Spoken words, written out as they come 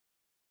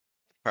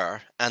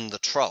Kipper and the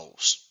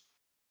Trolls.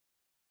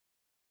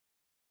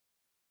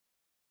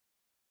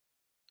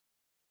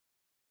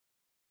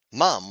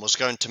 Mum was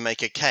going to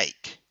make a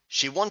cake.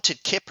 She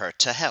wanted Kipper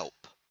to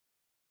help.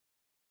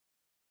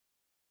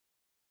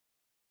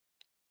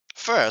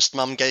 First,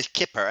 Mum gave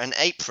Kipper an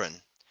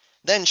apron.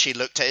 Then she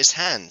looked at his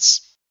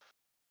hands.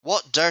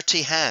 "What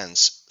dirty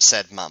hands,"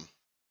 said Mum.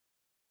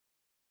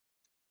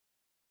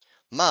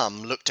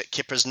 Mum looked at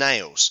Kipper's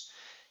nails.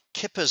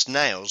 Kipper's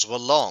nails were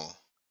long.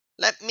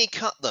 "Let me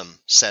cut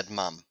them," said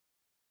Mum.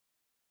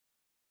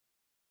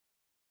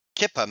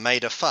 Kipper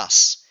made a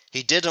fuss.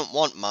 He didn't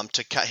want Mum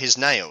to cut his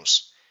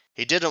nails.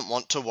 He didn't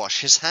want to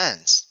wash his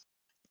hands.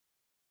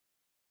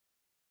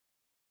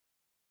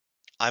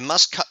 "I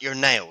must cut your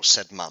nails,"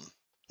 said Mum.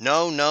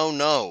 "No, no,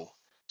 no,"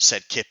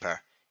 said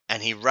Kipper,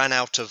 and he ran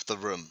out of the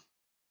room.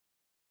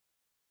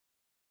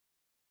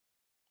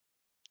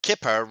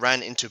 Kipper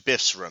ran into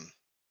Biff's room.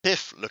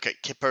 Biff looked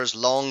at Kipper's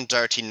long,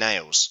 dirty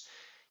nails.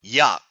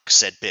 "Yuck,"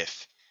 said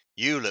Biff.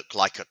 "You look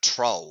like a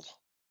troll."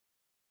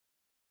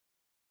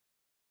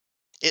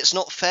 "It's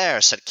not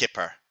fair," said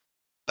Kipper.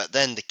 But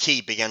then the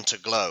key began to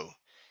glow.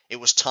 It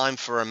was time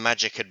for a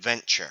magic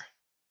adventure.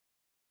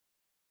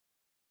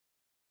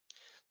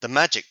 The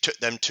magic took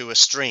them to a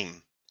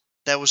stream.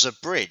 There was a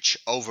bridge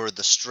over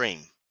the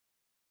stream.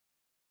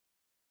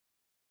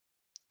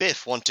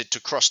 Biff wanted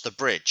to cross the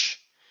bridge.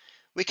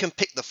 "We can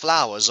pick the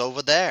flowers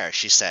over there,"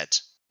 she said.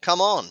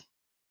 "Come on."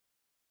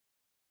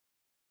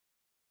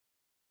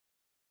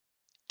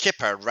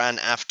 Kipper ran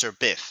after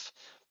Biff,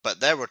 but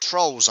there were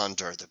trolls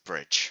under the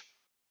bridge.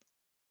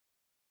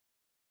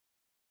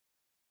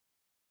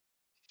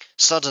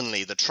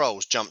 Suddenly the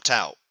trolls jumped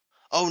out.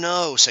 "Oh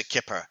no," said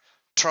Kipper.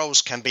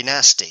 "Trolls can be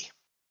nasty."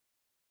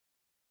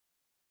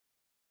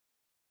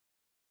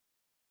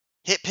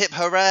 "Hip hip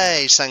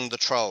hooray," sang the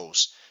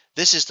trolls.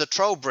 "This is the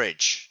troll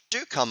bridge.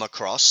 Do come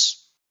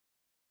across."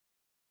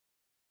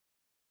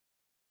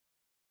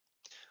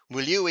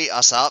 "Will you eat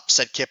us up?"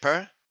 said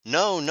Kipper.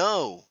 "No,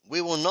 no,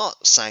 we will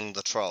not," sang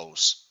the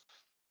trolls.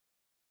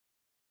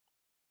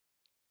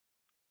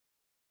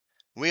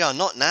 "We are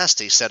not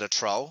nasty," said a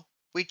troll.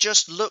 "We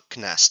just look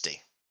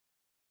nasty."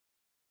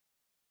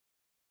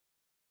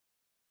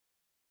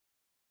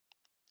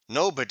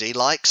 "Nobody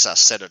likes us,"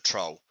 said a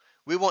troll.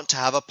 "We want to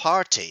have a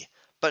party,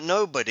 but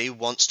nobody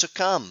wants to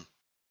come."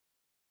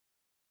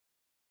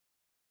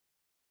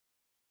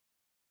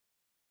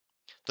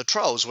 The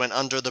trolls went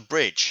under the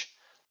bridge.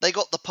 They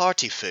got the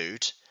party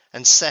food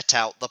and set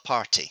out the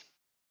party.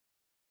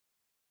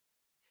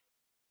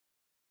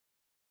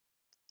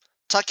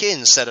 "Tuck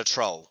in," said a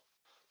troll.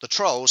 The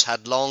trolls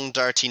had long,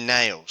 dirty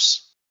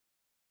nails.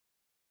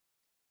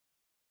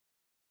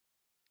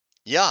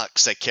 "Yuck,"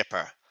 said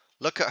Kipper.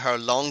 "Look at her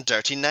long,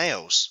 dirty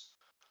nails."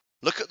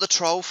 "Look at the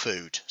troll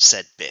food,"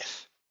 said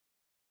Biff.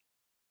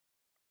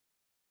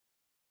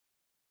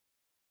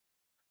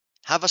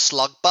 "Have a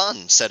slug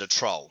bun," said a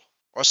troll,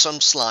 "or some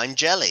slime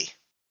jelly."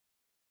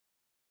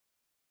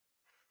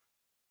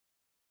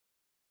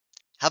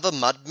 "Have a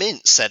mud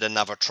mint," said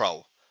another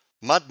troll.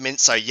 "Mud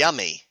mints are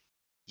yummy."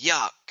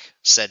 "Yuck,"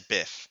 said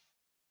Biff.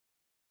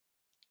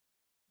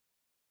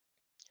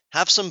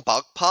 "Have some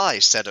bug pie,"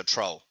 said a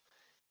troll.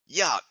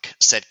 "Yuck,"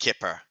 said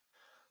Kipper.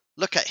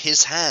 "Look at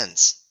his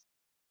hands."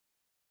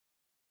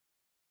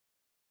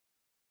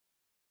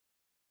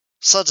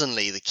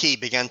 Suddenly the key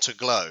began to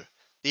glow.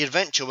 The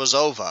adventure was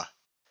over.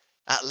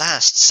 "At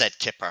last," said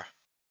Kipper.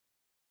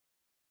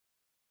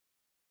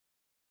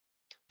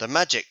 The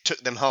magic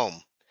took them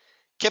home.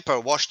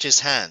 Kipper washed his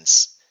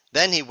hands.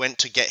 Then he went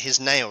to get his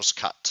nails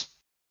cut.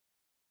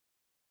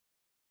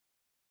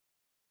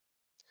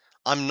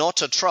 "I'm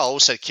not a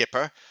troll," said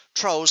Kipper.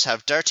 "Trolls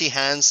have dirty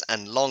hands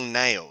and long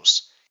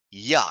nails.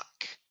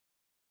 Yuck."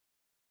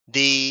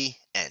 The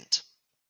end.